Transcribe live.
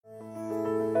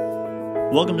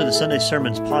Welcome to the Sunday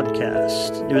Sermons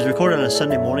podcast. It was recorded on a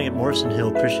Sunday morning at Morrison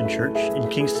Hill Christian Church in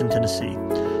Kingston, Tennessee.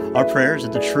 Our prayer is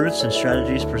that the truths and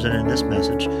strategies presented in this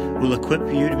message will equip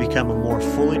you to become a more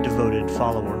fully devoted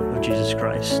follower of Jesus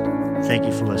Christ. Thank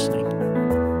you for listening.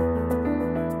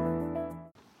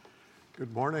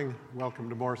 Good morning. Welcome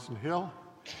to Morrison Hill.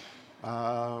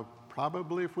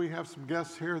 Probably if we have some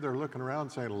guests here, they're looking around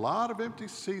saying, a lot of empty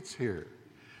seats here.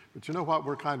 But you know what?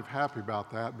 We're kind of happy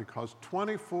about that because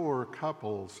 24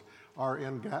 couples are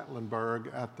in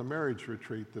Gatlinburg at the marriage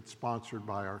retreat that's sponsored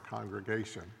by our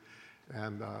congregation.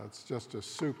 And it's just a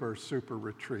super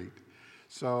retreat.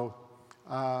 So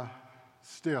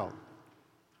still,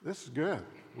 this is good.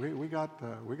 We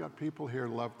got people here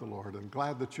who love the Lord, and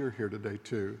glad that you're here today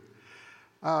too.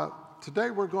 Today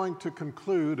we're going to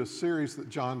conclude a series that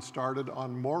John started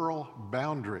on moral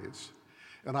boundaries.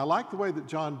 And I like the way that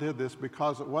John did this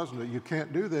because it wasn't that you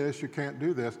can't do this, you can't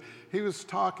do this. He was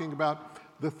talking about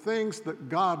the things that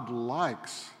God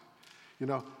likes. You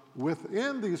know,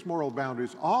 within these moral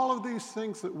boundaries, all of these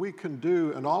things that we can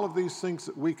do and all of these things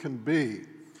that we can be,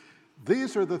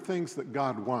 these are the things that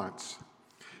God wants.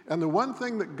 And the one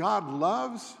thing that God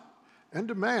loves and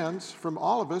demands from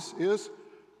all of us is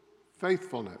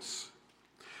faithfulness.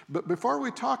 But before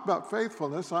we talk about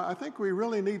faithfulness, I think we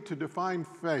really need to define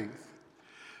faith.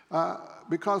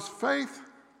 Because faith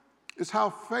is how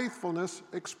faithfulness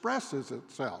expresses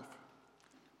itself.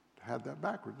 I had that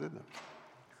backwards, didn't it?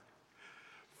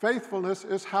 Faithfulness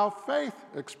is how faith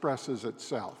expresses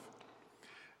itself.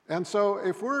 And so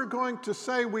if we're going to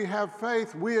say we have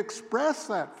faith, we express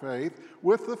that faith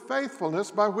with the faithfulness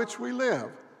by which we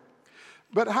live.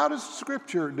 But how does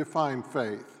Scripture define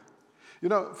faith? You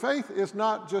know, faith is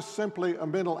not just simply a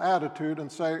mental attitude and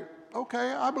say,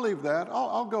 okay, I believe that,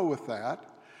 I'll go with that.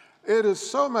 It is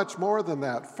so much more than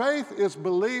that. Faith is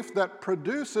belief that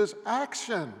produces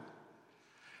action.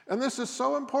 And this is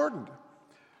so important.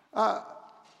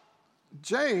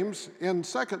 James, in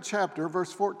 2nd chapter,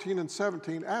 verse 14 and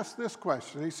 17, asks this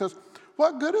question. He says,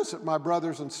 "What good is it, my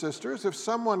brothers and sisters, if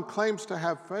someone claims to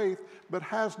have faith but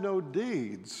has no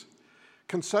deeds?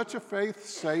 Can such a faith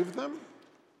save them?"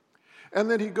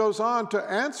 And then he goes on to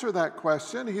answer that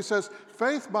question. He says,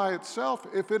 faith by itself,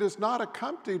 if it is not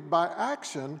accompanied by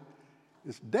action,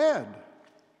 is dead,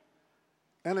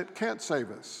 and it can't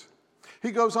save us.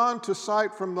 He goes on to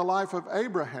cite from the life of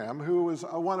Abraham, who was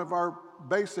one of our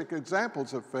basic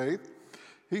examples of faith.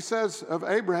 He says of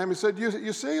Abraham, he said,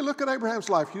 you see, look at Abraham's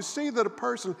life. You see that a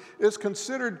person is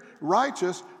considered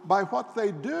righteous by what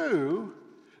they do,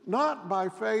 not by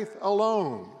faith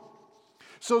alone.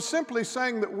 So simply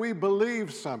saying that we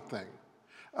believe something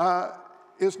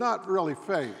is not really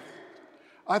faith.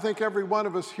 I think every one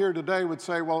of us here today would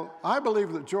say, well, I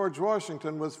believe that George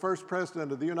Washington was first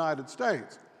president of the United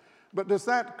States. But does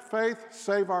that faith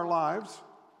save our lives?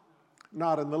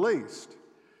 Not in the least.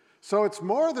 So it's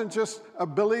more than just a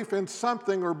belief in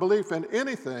something or belief in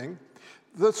anything.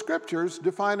 The Scriptures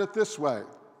define it this way.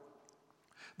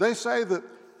 They say that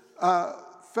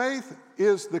faith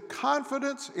is the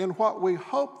confidence in what we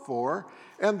hope for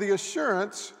and the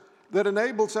assurance that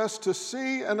enables us to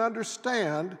see and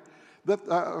understand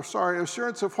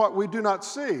assurance of what we do not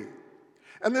see.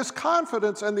 And this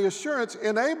confidence and the assurance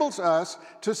enables us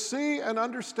to see and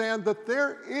understand that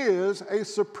there is a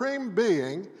supreme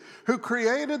being who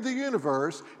created the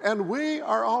universe, and we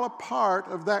are all a part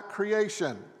of that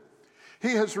creation.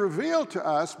 He has revealed to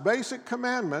us basic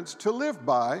commandments to live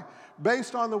by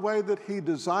based on the way that He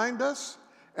designed us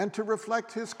and to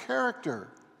reflect His character.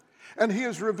 And He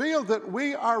has revealed that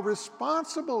we are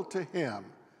responsible to Him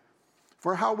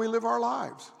for how we live our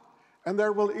lives. And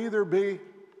there will either be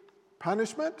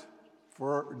punishment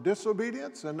for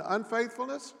disobedience and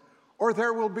unfaithfulness, or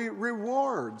there will be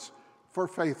rewards for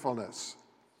faithfulness.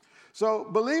 So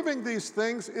believing these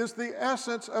things is the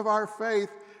essence of our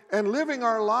faith, and living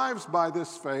our lives by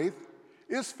this faith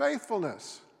is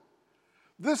faithfulness.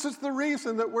 This is the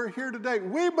reason that we're here today.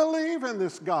 We believe in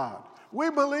this God. We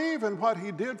believe in what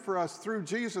He did for us through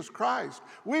Jesus Christ.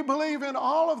 We believe in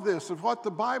all of this, of what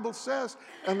the Bible says,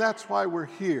 and that's why we're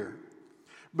here.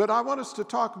 But I want us to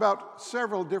talk about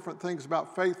several different things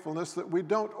about faithfulness that we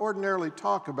don't ordinarily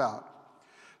talk about.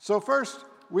 So first,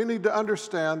 we need to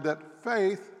understand that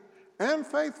faith and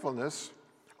faithfulness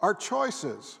are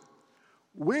choices.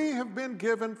 We have been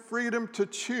given freedom to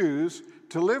choose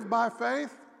to live by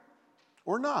faith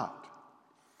or not.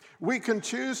 We can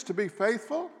choose to be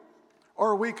faithful,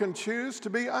 or we can choose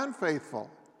to be unfaithful.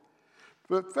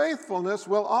 But faithfulness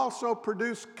will also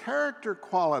produce character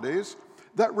qualities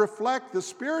that reflect the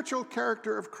spiritual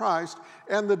character of Christ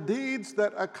and the deeds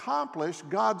that accomplish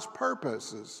God's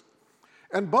purposes.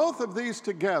 And both of these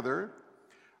together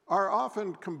are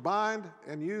often combined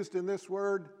and used in this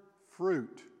word,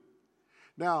 fruit.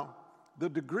 Now, the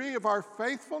degree of our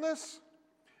faithfulness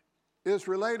is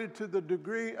related to the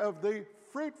degree of the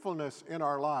fruitfulness in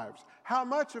our lives. How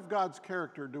much of God's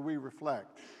character do we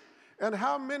reflect? And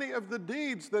how many of the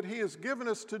deeds that he has given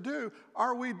us to do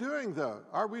are we doing, though?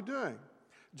 Are we doing?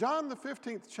 John, the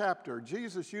 15th chapter,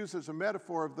 Jesus uses a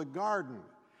metaphor of the garden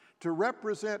to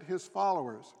represent his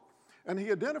followers. And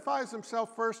he identifies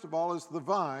himself, first of all, as the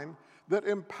vine that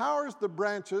empowers the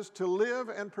branches to live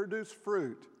and produce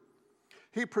fruit.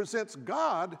 He presents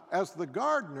God as the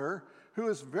gardener who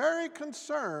is very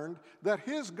concerned that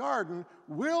his garden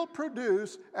will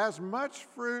produce as much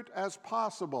fruit as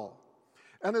possible.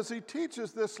 And as he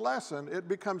teaches this lesson, it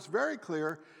becomes very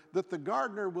clear that the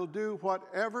gardener will do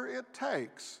whatever it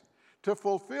takes to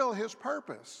fulfill his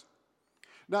purpose.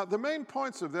 Now, the main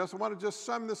points of this, I want to just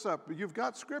sum this up. You've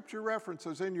got scripture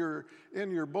references in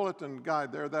your bulletin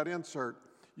guide there, that insert.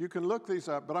 You can look these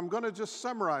up, but I'm going to just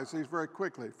summarize these very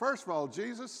quickly. First of all,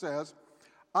 Jesus says,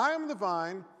 I am the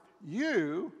vine,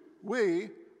 we,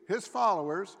 his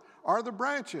followers, are the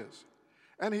branches.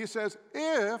 And he says,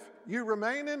 if you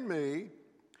remain in me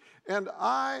and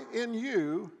I in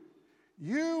you,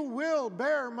 you will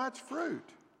bear much fruit.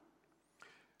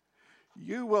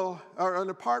 And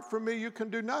apart from me, you can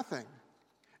do nothing.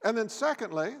 And then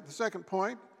secondly, the second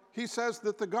point, he says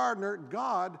that the gardener,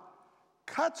 God,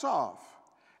 cuts off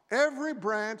every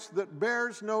branch that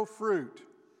bears no fruit.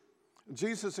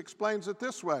 Jesus explains it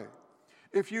this way.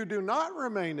 If you do not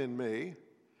remain in me,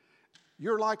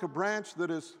 you're like a branch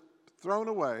that is thrown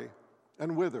away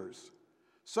and withers.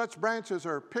 Such branches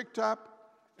are picked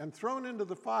up and thrown into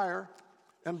the fire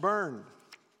and burned.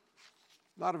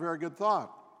 Not a very good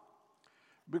thought.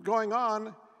 But going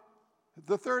on,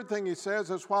 the third thing he says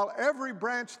is, while every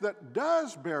branch that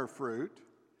does bear fruit,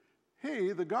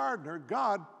 he, the gardener,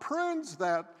 God, prunes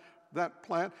that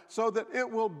plant so that it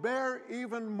will bear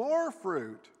even more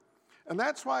fruit. And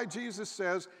that's why Jesus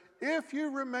says, if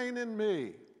you remain in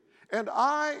me and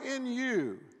I in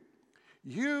you,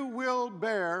 you will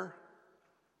bear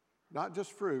not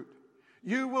just fruit,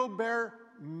 you will bear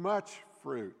much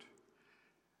fruit.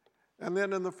 And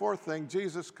then in the fourth thing,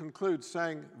 Jesus concludes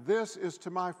saying, this is to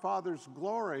my Father's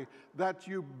glory that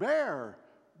you bear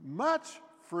much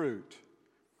fruit,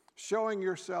 showing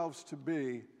yourselves to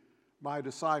be my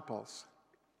disciples.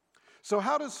 So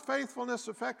how does faithfulness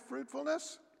affect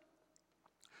fruitfulness?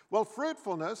 Well,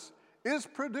 fruitfulness is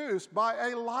produced by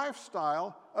a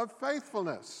lifestyle of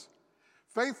faithfulness.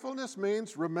 Faithfulness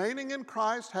means remaining in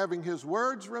Christ, having his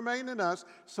words remain in us,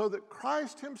 so that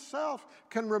Christ himself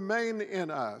can remain in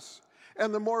us.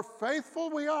 And the more faithful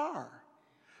we are,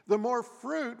 the more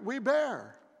fruit we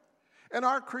bear. And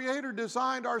our Creator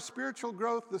designed our spiritual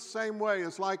growth the same way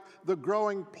as like the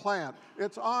growing plant.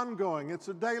 It's ongoing. It's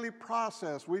a daily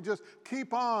process. We just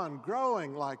keep on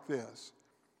growing like this.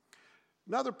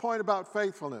 Another point about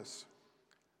faithfulness.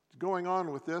 Going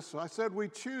on with this, I said we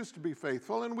choose to be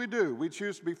faithful, and we do. We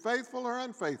choose to be faithful or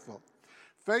unfaithful.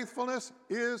 Faithfulness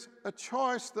is a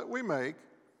choice that we make,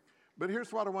 but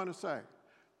here's what I want to say.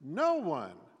 No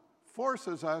one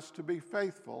forces us to be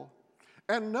faithful,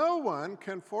 and no one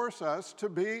can force us to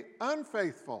be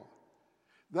unfaithful.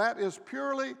 That is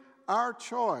purely our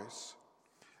choice.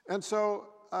 And so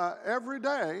every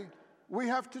day we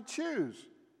have to choose.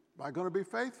 Am I going to be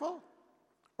faithful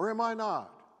or am I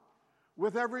not?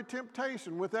 With every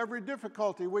temptation, with every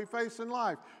difficulty we face in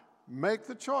life, make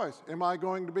the choice. Am I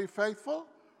going to be faithful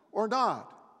or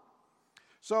not?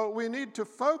 So we need to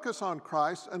focus on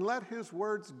Christ and let his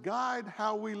words guide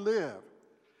how we live.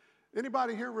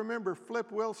 Anybody here remember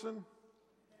Flip Wilson?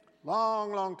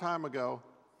 Long, long time ago.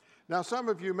 Now, some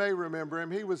of you may remember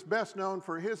him. He was best known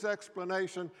for his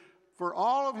explanation for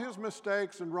all of his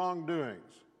mistakes and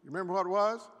wrongdoings. You remember what it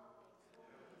was?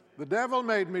 The devil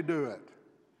made me do it.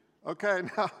 Okay,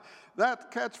 now,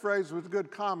 that catchphrase was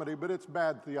good comedy, but it's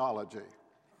bad theology.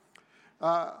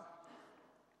 The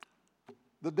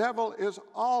devil is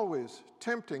always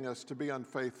tempting us to be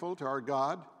unfaithful to our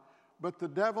God, but the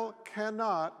devil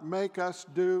cannot make us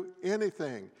do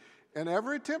anything. In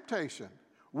every temptation,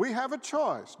 we have a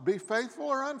choice, be faithful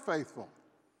or unfaithful.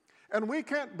 And we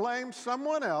can't blame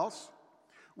someone else.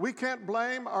 We can't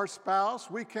blame our spouse.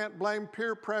 We can't blame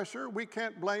peer pressure. We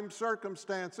can't blame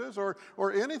circumstances or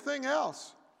anything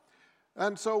else.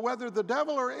 And so whether the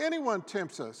devil or anyone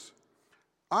tempts us,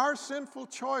 our sinful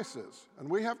choices, and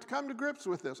we have to come to grips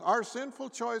with this, our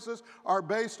sinful choices are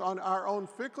based on our own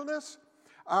fickleness,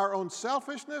 our own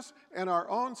selfishness, and our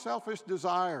own selfish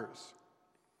desires.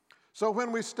 So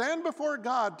when we stand before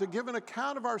God to give an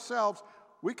account of ourselves,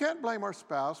 We can't blame our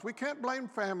spouse. We can't blame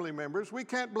family members. We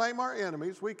can't blame our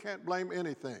enemies. We can't blame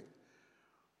anything.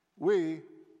 We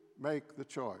make the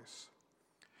choice.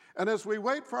 And as we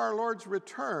wait for our Lord's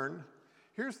return,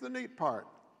 here's the neat part.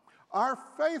 Our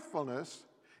faithfulness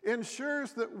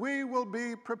ensures that we will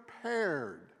be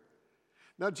prepared.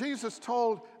 Now, Jesus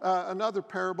told another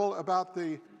parable about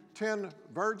the 10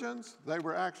 virgins. They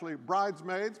were actually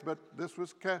bridesmaids, but this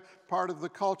was part of the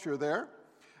culture there.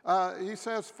 He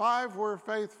says 5 were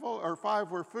faithful, or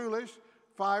 5 were foolish,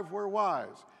 5 were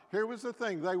wise. Here was the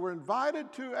thing. They were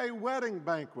invited to a wedding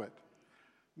banquet.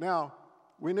 Now,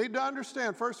 we need to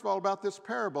understand, first of all, about this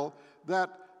parable, that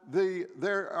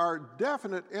there are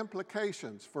definite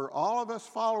implications for all of us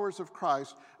followers of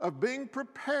Christ of being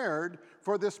prepared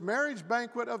for this marriage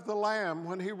banquet of the Lamb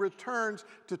when he returns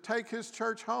to take his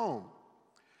church home.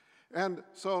 And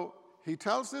so he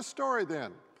tells this story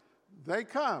then. They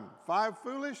come, 5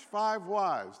 foolish, 5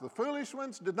 wise. The foolish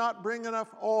ones did not bring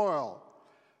enough oil.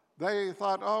 They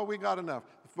thought, oh, we got enough.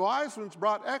 The wise ones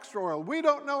brought extra oil. We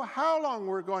don't know how long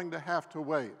we're going to have to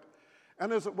wait.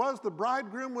 And as it was, the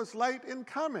bridegroom was late in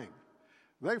coming.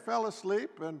 They fell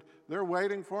asleep and they're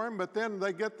waiting for him, but then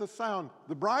they get the sound,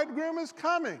 the bridegroom is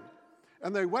coming.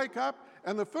 And they wake up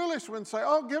and the foolish ones say,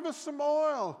 oh, give us some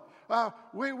oil.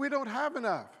 We don't have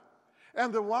enough.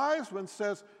 And the wise one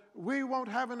says, we won't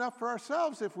have enough for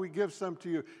ourselves if we give some to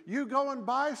you. You go and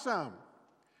buy some.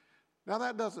 Now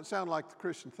that doesn't sound like the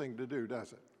Christian thing to do,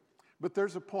 does it? But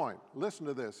there's a point. Listen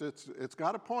to this. It's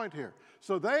got a point here.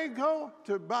 So they go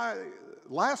to buy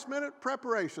last-minute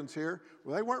preparations here.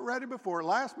 Well, they weren't ready before.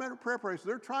 Last-minute preparations.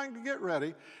 They're trying to get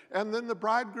ready. And then the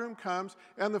bridegroom comes,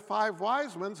 and the 5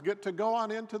 wise ones get to go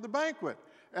on into the banquet.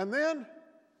 And then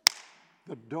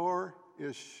the door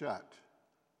is shut.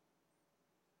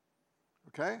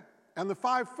 Okay? And the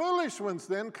 5 foolish ones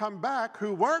then come back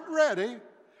who weren't ready,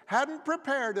 hadn't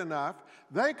prepared enough.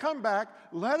 They come back,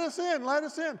 let us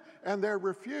in, and they're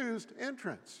refused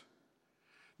entrance.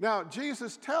 Now,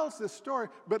 Jesus tells this story,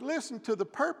 but listen to the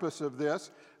purpose of this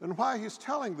and why he's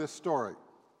telling this story.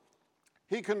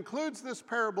 He concludes this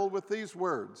parable with these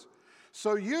words,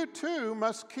 so you too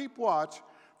must keep watch,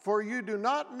 for you do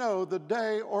not know the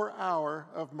day or hour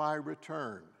of my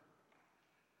return.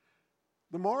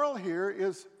 The moral here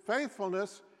is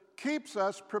faithfulness keeps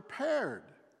us prepared.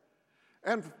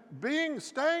 And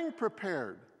staying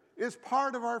prepared is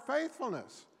part of our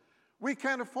faithfulness. We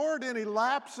can't afford any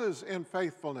lapses in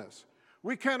faithfulness.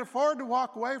 We can't afford to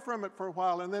walk away from it for a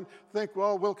while and then think,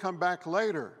 well, we'll come back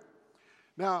later.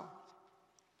 Now,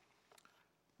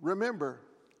 remember,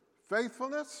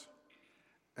 faithfulness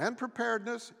and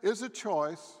preparedness is a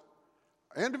choice,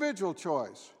 individual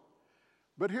choice.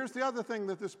 But here's the other thing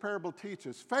that this parable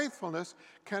teaches. Faithfulness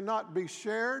cannot be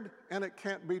shared and it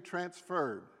can't be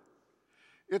transferred.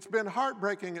 It's been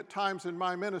heartbreaking at times in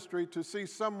my ministry to see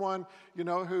someone,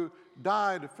 who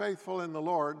died faithful in the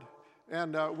Lord,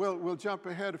 and we'll jump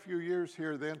ahead a few years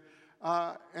here then,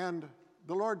 and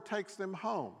the Lord takes them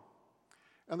home.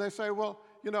 And they say, well,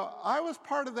 I was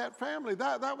part of that family.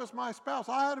 That was my spouse.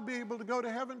 I ought to be able to go to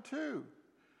heaven too.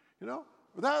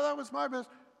 That was my best.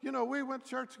 We went to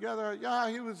church together. Yeah,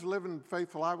 he was living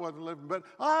faithful. I wasn't living. But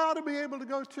I ought to be able to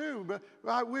go too.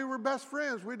 But we were best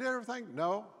friends. We did everything.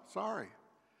 No, sorry.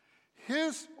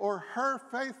 His or her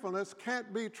faithfulness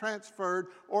can't be transferred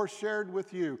or shared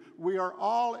with you. We are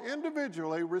all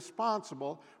individually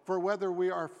responsible for whether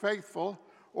we are faithful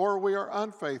or we are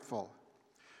unfaithful.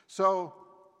 So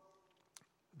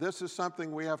this is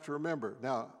something we have to remember.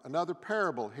 Now, another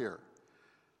parable here,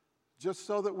 just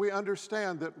so that we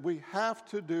understand that we have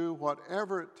to do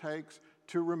whatever it takes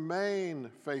to remain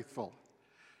faithful.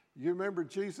 You remember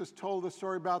Jesus told the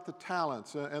story about the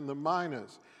talents and the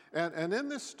minas. And in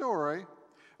this story,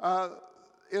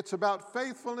 it's about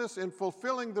faithfulness in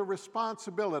fulfilling the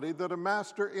responsibility that a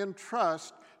master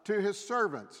entrusts to his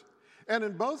servants. And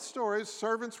in both stories,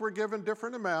 servants were given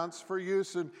different amounts for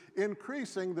use in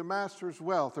increasing the master's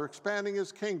wealth or expanding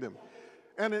his kingdom.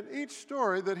 And in each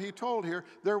story that he told here,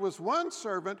 there was one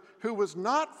servant who was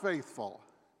not faithful.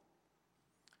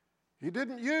 He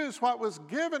didn't use what was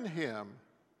given him.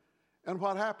 And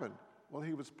what happened? Well,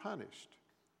 he was punished.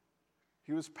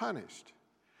 He was punished.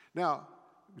 Now,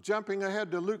 jumping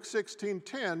ahead to Luke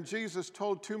 16:10, Jesus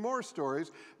told 2 more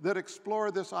stories that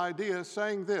explore this idea,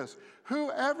 saying this,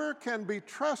 whoever can be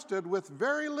trusted with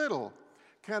very little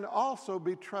can also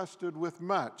be trusted with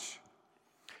much.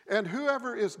 And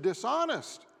whoever is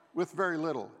dishonest with very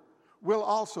little will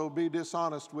also be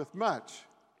dishonest with much.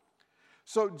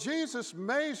 So Jesus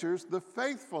measures the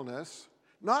faithfulness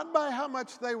not by how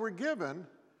much they were given,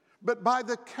 but by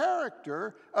the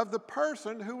character of the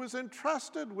person who was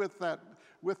entrusted with that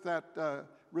with that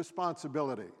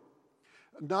responsibility.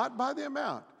 Not by the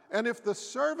amount. And if the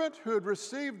servant who had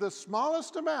received the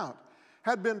smallest amount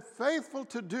had been faithful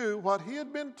to do what he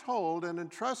had been told and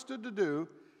entrusted to do,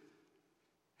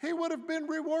 he would have been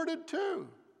rewarded too.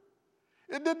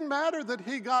 It didn't matter that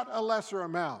he got a lesser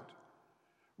amount.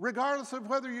 Regardless of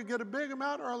whether you get a big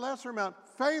amount or a lesser amount,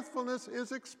 faithfulness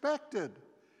is expected.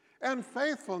 And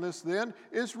faithfulness then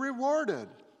is rewarded.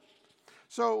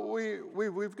 So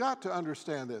we've got to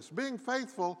understand this. Being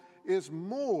faithful is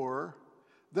more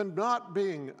than not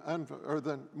being,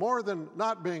 more than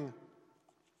not being,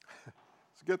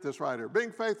 let's get this right here.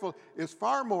 Being faithful is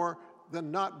far more than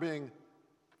not being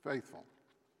faithful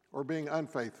or being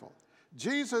unfaithful.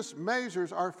 Jesus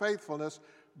measures our faithfulness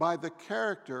by the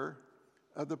character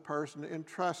of the person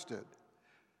entrusted,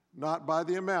 not by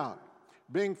the amount.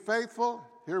 Being faithful,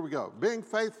 here we go. Being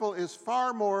faithful is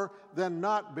far more than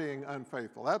not being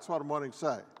unfaithful. That's what I'm wanting to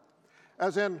say.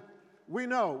 As in, we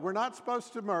know we're not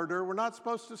supposed to murder, we're not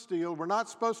supposed to steal, we're not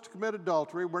supposed to commit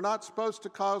adultery, we're not supposed to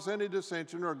cause any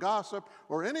dissension or gossip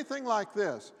or anything like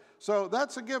this. So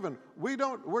that's a given.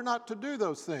 We're not to do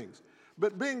those things.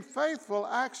 But being faithful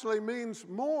actually means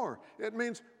more. It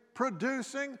means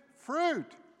producing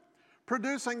fruit,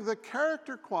 producing the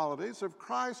character qualities of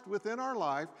Christ within our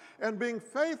life, and being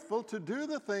faithful to do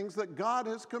the things that God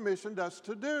has commissioned us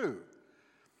to do.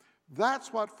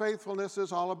 That's what faithfulness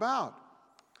is all about.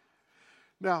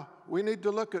 Now, we need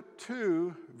to look at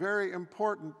two very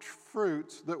important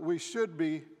fruits that we should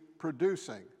be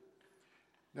producing.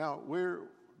 Now,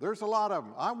 there's a lot of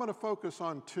them. I'm going to focus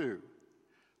on two.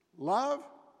 Love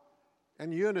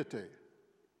and unity.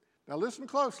 Now listen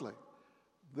closely.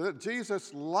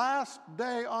 Jesus' last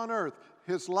day on earth,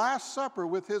 his last supper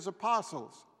with his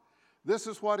apostles, this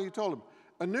is what he told them.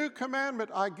 A new commandment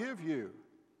I give you.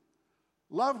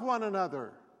 Love one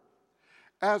another.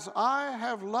 As I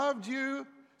have loved you,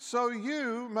 so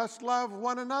you must love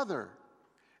one another.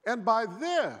 And by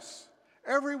this,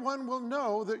 everyone will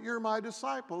know that you're my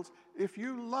disciples if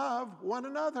you love one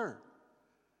another.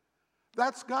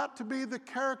 That's got to be the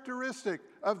characteristic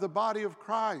of the body of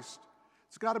Christ.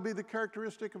 It's got to be the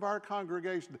characteristic of our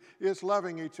congregation, is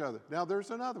loving each other. Now there's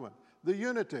another one, the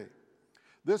unity.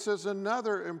 This is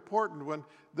another important one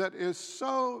that is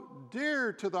so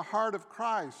dear to the heart of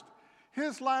Christ.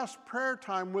 His last prayer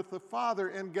time with the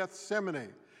Father in Gethsemane.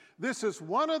 This is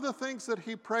one of the things that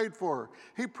he prayed for.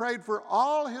 He prayed for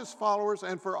all his followers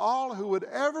and for all who would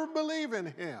ever believe in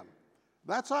him.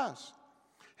 That's us.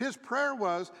 His prayer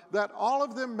was that all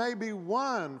of them may be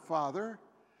one, Father,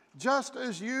 just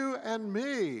as you and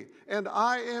me and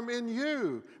I am in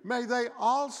you. May they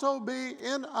also be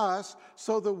in us,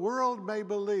 so the world may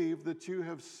believe that you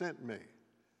have sent me.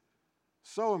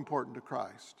 So important to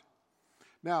Christ.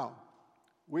 Now,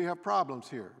 we have problems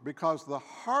here because the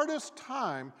hardest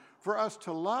time for us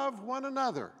to love one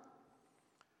another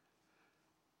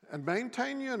and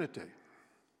maintain unity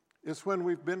is when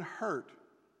we've been hurt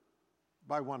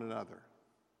by one another.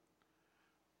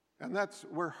 And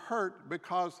we're hurt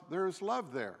because there's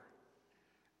love there.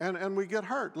 And we get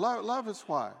hurt. Love is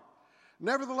why.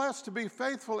 Nevertheless, to be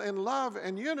faithful in love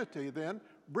and unity then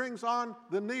brings on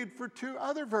the need for two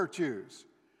other virtues,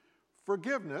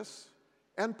 forgiveness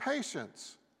and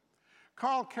patience.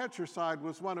 Carl Ketcherside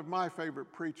was one of my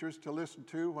favorite preachers to listen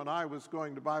to when I was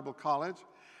going to Bible college.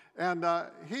 And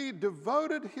he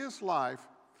devoted his life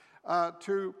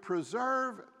to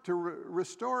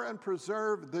restore and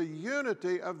preserve the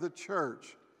unity of the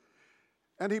church.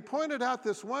 And he pointed out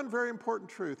this one very important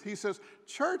truth. He says,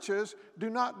 churches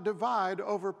do not divide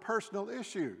over personal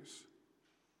issues.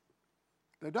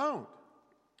 They don't.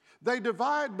 They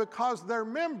divide because their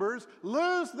members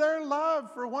lose their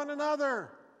love for one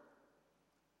another.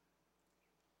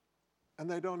 And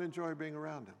they don't enjoy being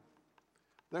around them.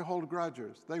 They hold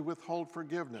grudges. They withhold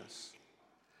forgiveness.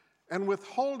 And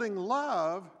withholding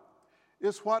love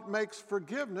is what makes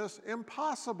forgiveness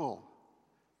impossible.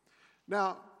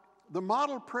 Now, the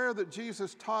model prayer that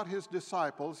Jesus taught his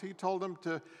disciples, he told them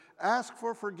to ask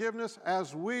for forgiveness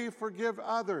as we forgive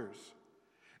others.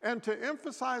 And to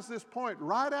emphasize this point,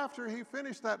 right after he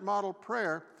finished that model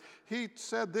prayer, he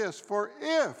said this, for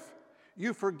if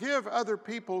you forgive other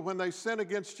people when they sin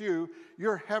against you,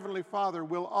 your heavenly Father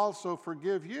will also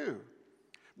forgive you.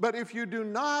 But if you do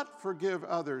not forgive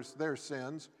others their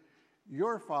sins,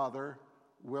 your Father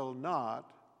will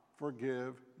not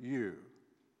forgive you.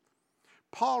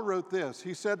 Paul wrote this.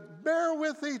 He said, bear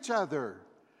with each other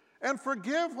and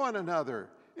forgive one another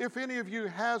if any of you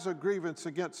has a grievance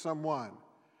against someone.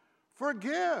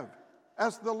 Forgive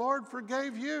as the Lord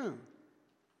forgave you.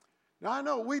 Now I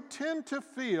know we tend to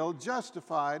feel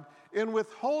justified in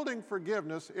withholding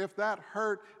forgiveness if that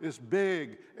hurt is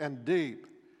big and deep.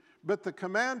 But the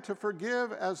command to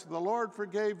forgive as the Lord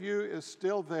forgave you is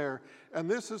still there. And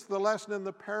this is the lesson in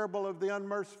the parable of the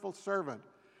unmerciful servant,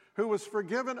 who was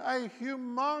forgiven a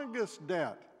humongous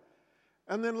debt.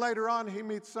 And then later on, he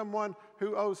meets someone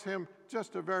who owes him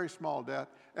just a very small debt,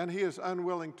 and he is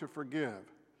unwilling to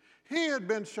forgive. He had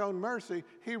been shown mercy.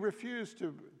 He refused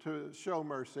to show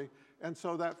mercy, and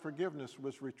so that forgiveness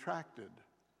was retracted.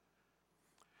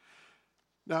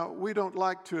 Now, we don't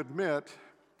like to admit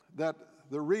that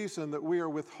the reason that we are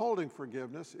withholding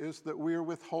forgiveness is that we are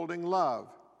withholding love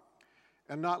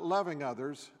and not loving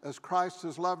others as Christ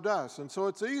has loved us. And so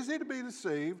it's easy to be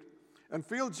deceived and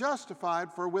feel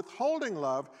justified for withholding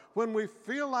love when we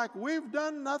feel like we've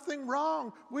done nothing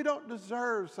wrong. We don't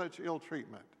deserve such ill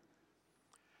treatment.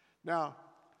 Now,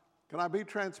 can I be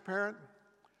transparent?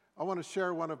 I want to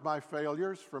share one of my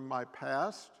failures from my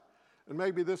past, and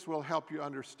maybe this will help you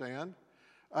understand.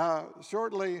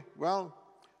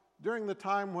 During the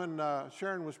time when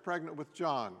Sharon was pregnant with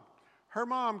John, her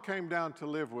mom came down to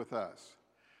live with us.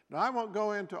 Now, I won't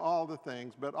go into all the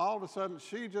things, but all of a sudden,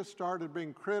 she just started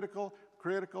being critical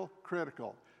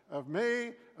of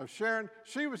me, of Sharon.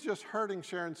 She was just hurting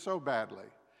Sharon so badly.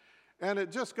 And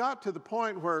it just got to the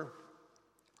point where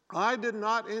I did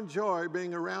not enjoy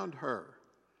being around her.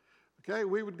 Okay,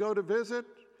 we would go to visit.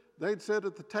 They'd sit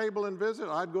at the table and visit.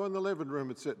 I'd go in the living room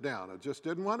and sit down. I just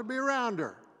didn't want to be around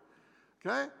her.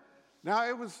 Okay?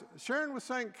 Now, Sharon was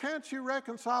saying, can't you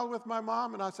reconcile with my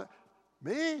mom? And I said,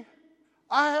 me?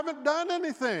 I haven't done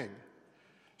anything.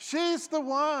 She's the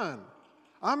one.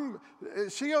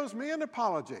 She owes me an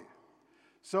apology.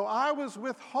 So I was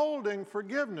withholding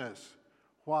forgiveness.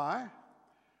 Why?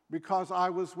 Because I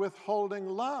was withholding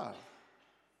love.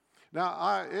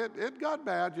 Now, it got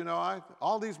bad,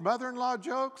 all these mother-in-law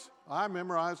jokes, I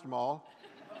memorized them all.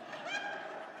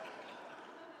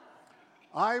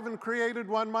 I even created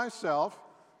one myself.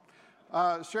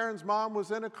 Sharon's mom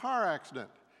was in a car accident,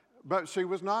 but she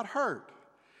was not hurt.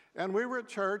 And we were at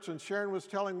church, and Sharon was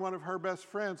telling one of her best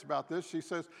friends about this. She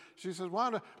says,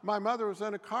 Wanda, my mother was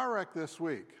in a car wreck this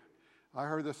week. I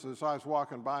heard this as I was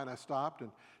walking by, and I stopped.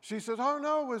 And she says, oh,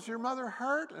 no, was your mother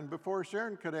hurt? And before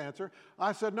Sharon could answer,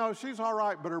 I said, no, she's all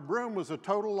right, but her broom was a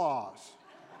total loss.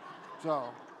 So,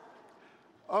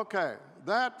 okay,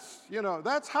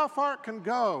 that's how far it can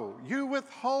go. You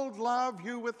withhold love,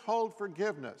 you withhold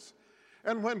forgiveness.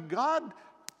 And when God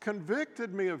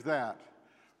convicted me of that,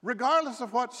 regardless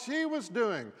of what she was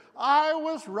doing, I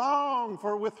was wrong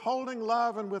for withholding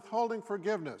love and withholding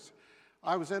forgiveness.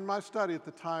 I was in my study at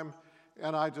the time,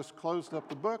 and I just closed up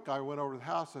the book. I went over to the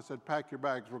house. I said, pack your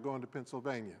bags. We're going to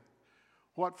Pennsylvania.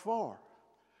 What for?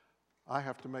 I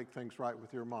have to make things right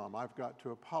with your mom. I've got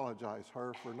to apologize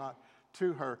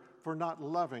to her for not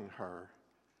loving her.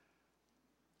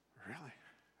 Really?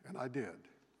 And I did.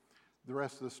 The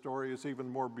rest of the story is even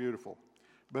more beautiful.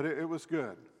 But it was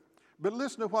good. But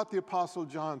listen to what the Apostle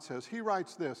John says. He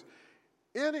writes this.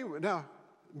 Now,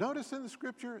 notice in the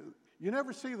Scripture, you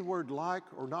never see the word like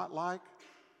or not like,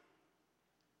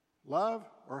 love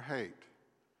or hate.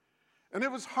 And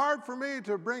it was hard for me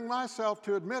to bring myself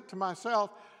to admit to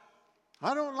myself,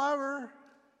 I don't love her,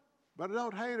 but I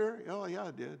don't hate her. Oh, yeah,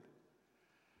 I did.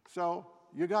 So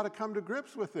you got to come to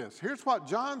grips with this. Here's what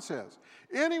John says.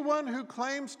 Anyone who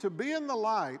claims to be in the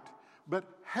light but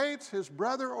hates his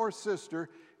brother or sister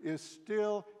is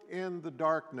still in the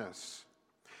darkness.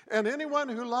 And anyone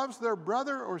who loves their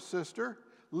brother or sister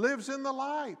lives in the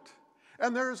light,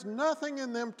 and there is nothing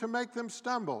in them to make them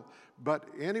stumble. But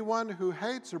anyone who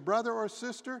hates a brother or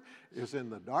sister is in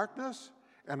the darkness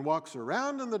and walks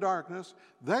around in the darkness.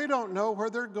 They don't know where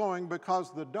they're going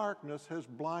because the darkness has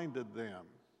blinded them.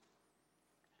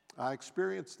 I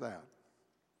experienced that.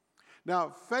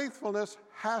 Now, faithfulness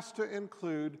has to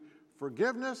include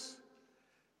forgiveness,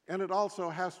 and it also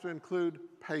has to include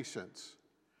patience.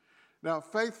 Now,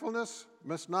 faithfulness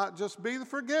must not just be the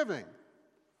forgiving.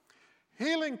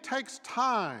 Healing takes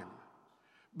time,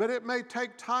 but it may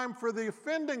take time for the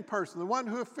offending person, the one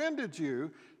who offended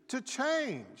you, to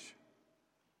change.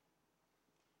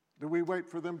 Do we wait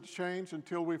for them to change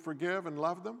until we forgive and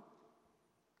love them?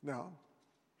 No,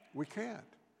 we can't.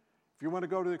 If you want to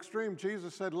go to the extreme,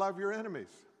 Jesus said, love your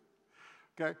enemies.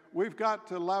 Okay, we've got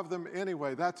to love them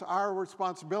anyway. That's our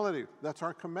responsibility. That's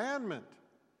our commandment.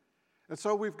 And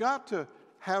so we've got to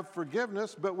have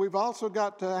forgiveness, but we've also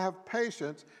got to have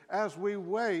patience as we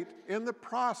wait in the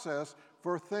process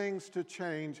for things to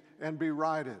change and be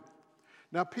righted.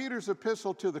 Now, Peter's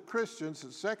epistle to the Christians, in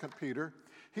 2 Peter,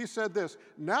 he said this,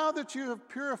 now that you have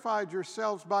purified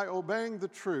yourselves by obeying the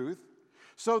truth,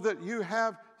 so that you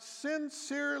have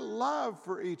sincere love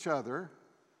for each other.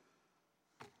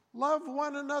 Love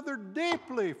one another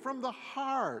deeply from the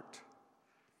heart.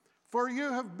 For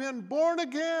you have been born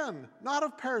again, not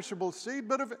of perishable seed,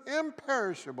 but of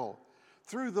imperishable,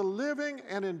 through the living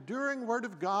and enduring Word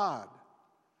of God.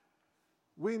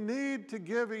 We need to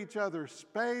give each other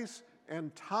space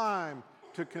and time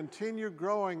to continue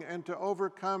growing and to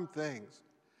overcome things.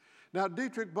 Now,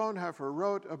 Dietrich Bonhoeffer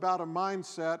wrote about a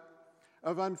mindset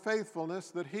of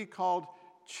unfaithfulness that he called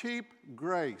cheap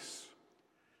grace.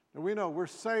 Now, we know we're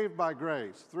saved by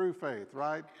grace through faith,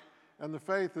 right? And the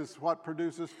faith is what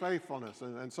produces faithfulness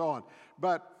and so on.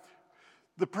 But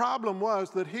the problem was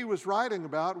that he was writing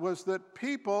about was that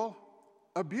people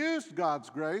abused God's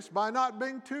grace by not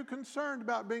being too concerned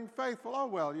about being faithful. Oh,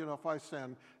 well, if I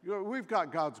sin, we've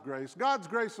got God's grace. God's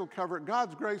grace will cover it.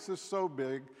 God's grace is so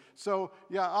big. So,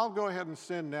 yeah, I'll go ahead and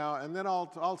sin now, and then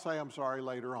I'll say I'm sorry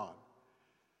later on.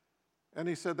 And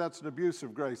he said that's an abuse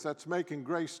of grace. That's making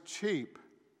grace cheap.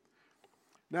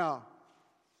 Now,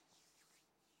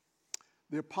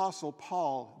 the Apostle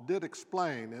Paul did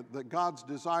explain that God's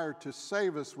desire to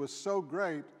save us was so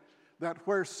great that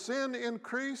where sin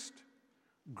increased,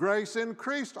 grace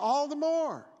increased all the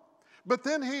more. But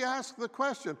then he asked the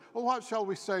question, well, what shall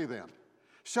we say then?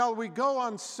 Shall we go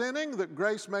on sinning that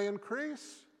grace may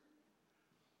increase?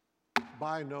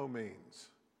 By no means.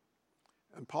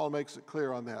 And Paul makes it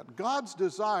clear on that. God's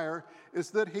desire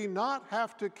is that he not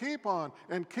have to keep on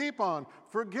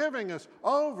forgiving us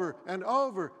over and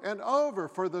over and over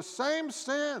for the same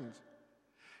sins.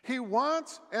 He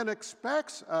wants and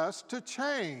expects us to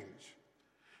change.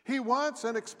 He wants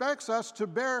and expects us to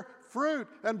bear fruit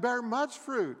and bear much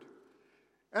fruit.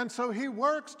 And so he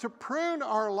works to prune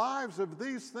our lives of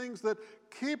these things that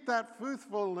keep that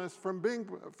fruitfulness from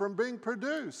being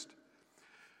produced.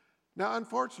 Now,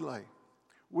 unfortunately,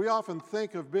 we often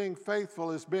think of being faithful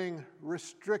as being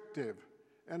restrictive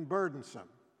and burdensome.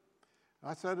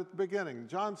 I said at the beginning,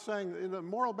 John's saying in the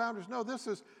moral boundaries, no, this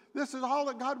is all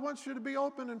that God wants you to be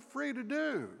open and free to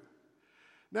do.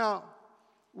 Now,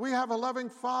 we have a loving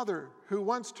Father who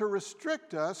wants to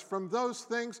restrict us from those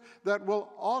things that will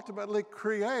ultimately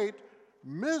create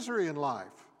misery in life.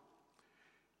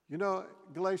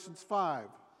 Galatians 5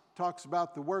 talks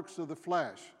about the works of the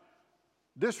flesh.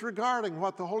 Disregarding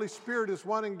what the Holy Spirit is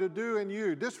wanting to do in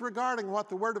you, disregarding what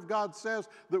the Word of God says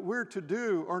that we're to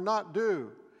do or not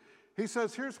do. He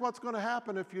says, here's what's going to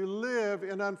happen if you live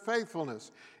in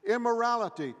unfaithfulness: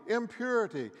 immorality,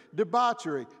 impurity,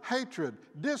 debauchery, hatred,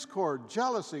 discord,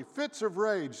 jealousy, fits of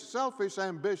rage, selfish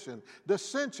ambition,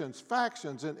 dissensions,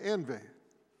 factions, and envy.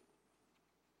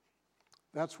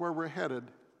 That's where we're headed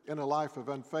in a life of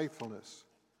unfaithfulness.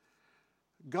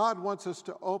 God wants us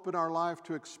to open our life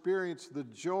to experience the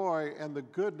joy and the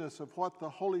goodness of what the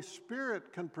Holy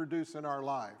Spirit can produce in our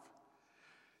life.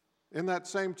 In that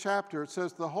same chapter, it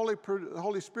says the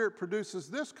Holy Spirit produces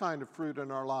this kind of fruit in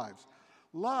our lives: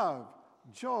 love,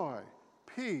 joy,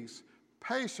 peace,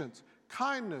 patience,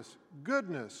 kindness,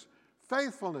 goodness,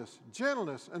 faithfulness,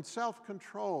 gentleness, and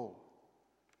self-control.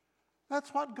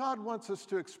 That's what God wants us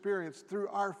to experience through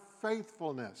our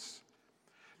faithfulness.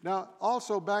 Now,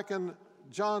 also back in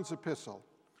John's epistle,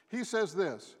 he says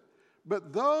this: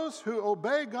 but those who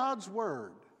obey God's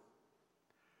word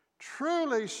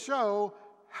truly show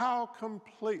how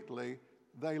completely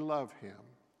they love him.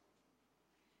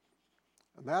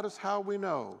 And that is how we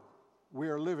know we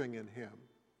are living in him.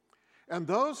 And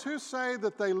those who say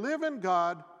that they live in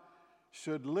God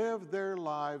should live their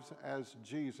lives as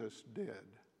Jesus did.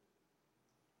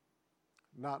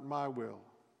 Not my will,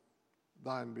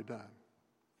 thine be done.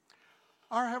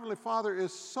 Our Heavenly Father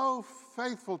is so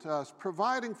faithful to us,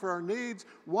 providing for our needs,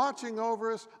 watching over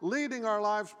us, leading our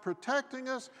lives, protecting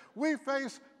us. We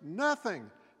face nothing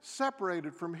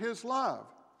separated from his love.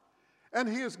 And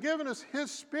he has given us his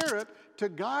Spirit to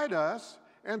guide us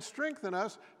and strengthen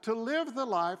us to live the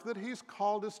life that he's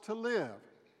called us to live.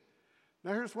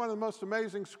 Now, here's one of the most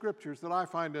amazing scriptures that I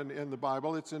find in the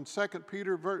Bible. It's in 2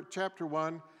 Peter chapter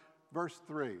 1, verse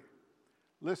 3.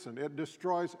 Listen, it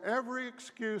destroys every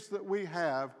excuse that we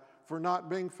have for not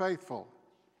being faithful.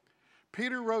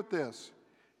 Peter wrote this: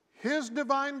 his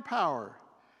divine power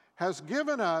has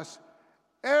given us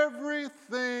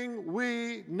everything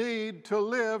we need to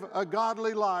live a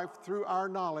godly life through our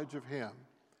knowledge of him.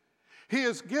 He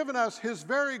has given us his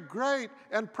very great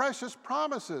and precious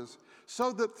promises,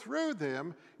 so that through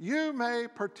them you may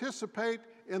participate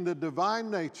in the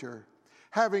divine nature,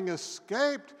 having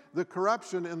escaped the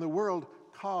corruption in the world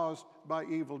caused by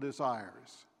evil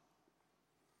desires.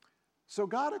 So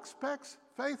God expects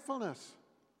faithfulness.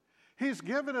 He's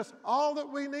given us all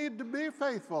that we need to be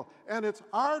faithful, and it's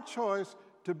our choice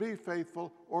to be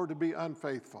faithful or to be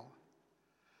unfaithful.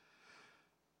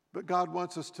 But God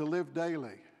wants us to live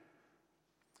daily,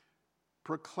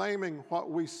 proclaiming what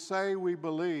we say we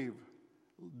believe,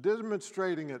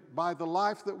 demonstrating it by the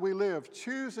life that we live,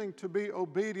 choosing to be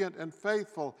obedient and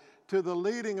faithful to the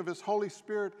leading of His Holy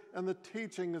Spirit and the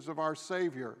teachings of our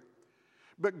Savior.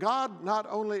 But God not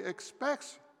only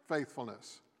expects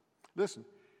faithfulness, listen,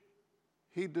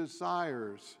 He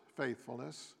desires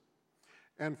faithfulness,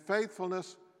 and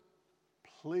faithfulness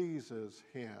pleases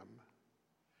Him.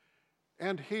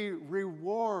 And He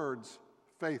rewards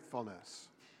faithfulness.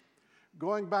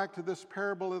 Going back to this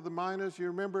parable of the minas, you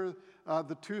remember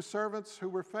the two servants who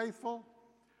were faithful?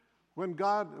 When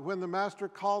the master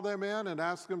called them in and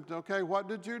asked them, okay, what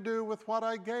did you do with what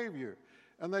I gave you?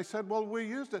 And they said, well, we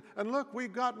used it. And look, we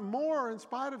got more in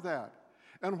spite of that.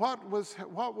 And what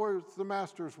were the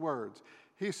master's words?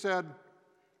 He said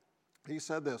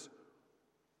this,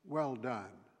 well done,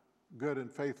 good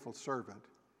and faithful servant.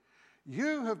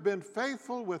 You have been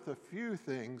faithful with a few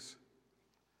things.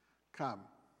 Come,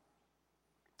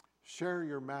 share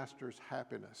your master's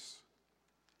happiness.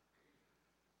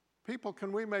 People,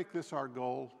 can we make this our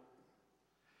goal?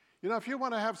 You know, if you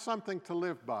want to have something to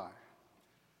live by,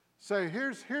 say,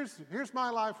 here's my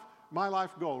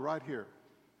life goal right here.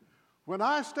 When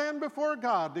I stand before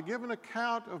God to give an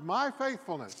account of my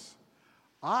faithfulness,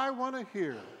 I want to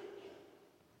hear,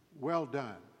 well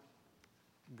done,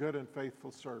 good and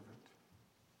faithful servant.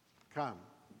 Come,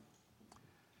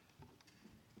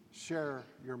 share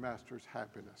your master's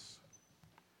happiness.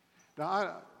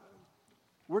 Now,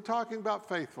 we're talking about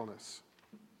faithfulness.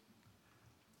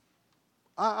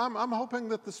 I'm hoping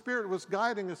that the Spirit was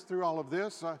guiding us through all of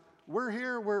this. We're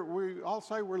here, we all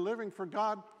say we're living for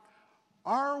God.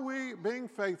 Are we being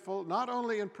faithful not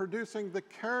only in producing the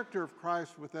character of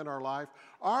Christ within our life,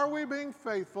 are we being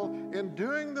faithful in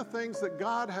doing the things that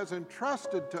God has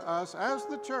entrusted to us as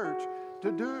the church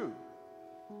to do?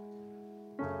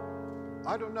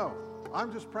 I don't know.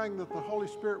 I'm just praying that the Holy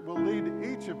Spirit will lead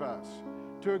each of us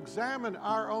to examine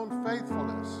our own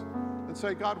faithfulness and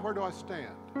say, God, where do I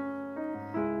stand?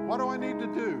 What do I need to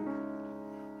do?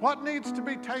 What needs to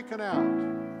be taken out?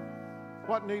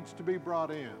 What needs to be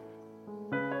brought in?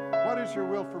 What is your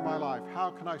will for my life?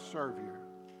 How can I serve you?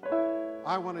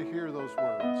 I want to hear those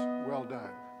words, well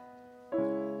done.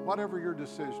 Whatever your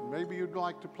decision, maybe you'd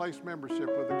like to place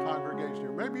membership with the congregation,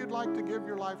 or maybe you'd like to give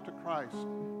your life to Christ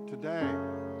today.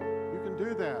 You can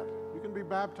do that. You can be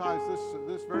baptized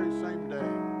this very same day.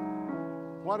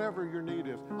 Whatever your need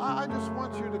is. I just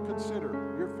want you to consider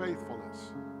your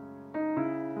faithfulness.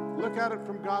 Look at it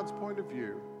from God's point of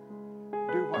view.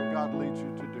 Do what God leads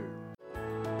you to do.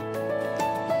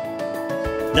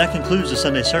 That concludes the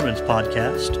Sunday Sermons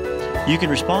podcast. You can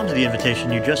respond to the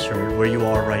invitation you just heard where you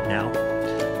are right now.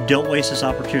 Don't waste this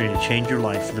opportunity to change your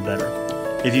life for the better.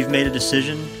 If you've made a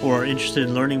decision or are interested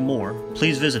in learning more,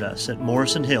 please visit us at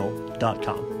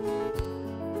morrisonhill.com.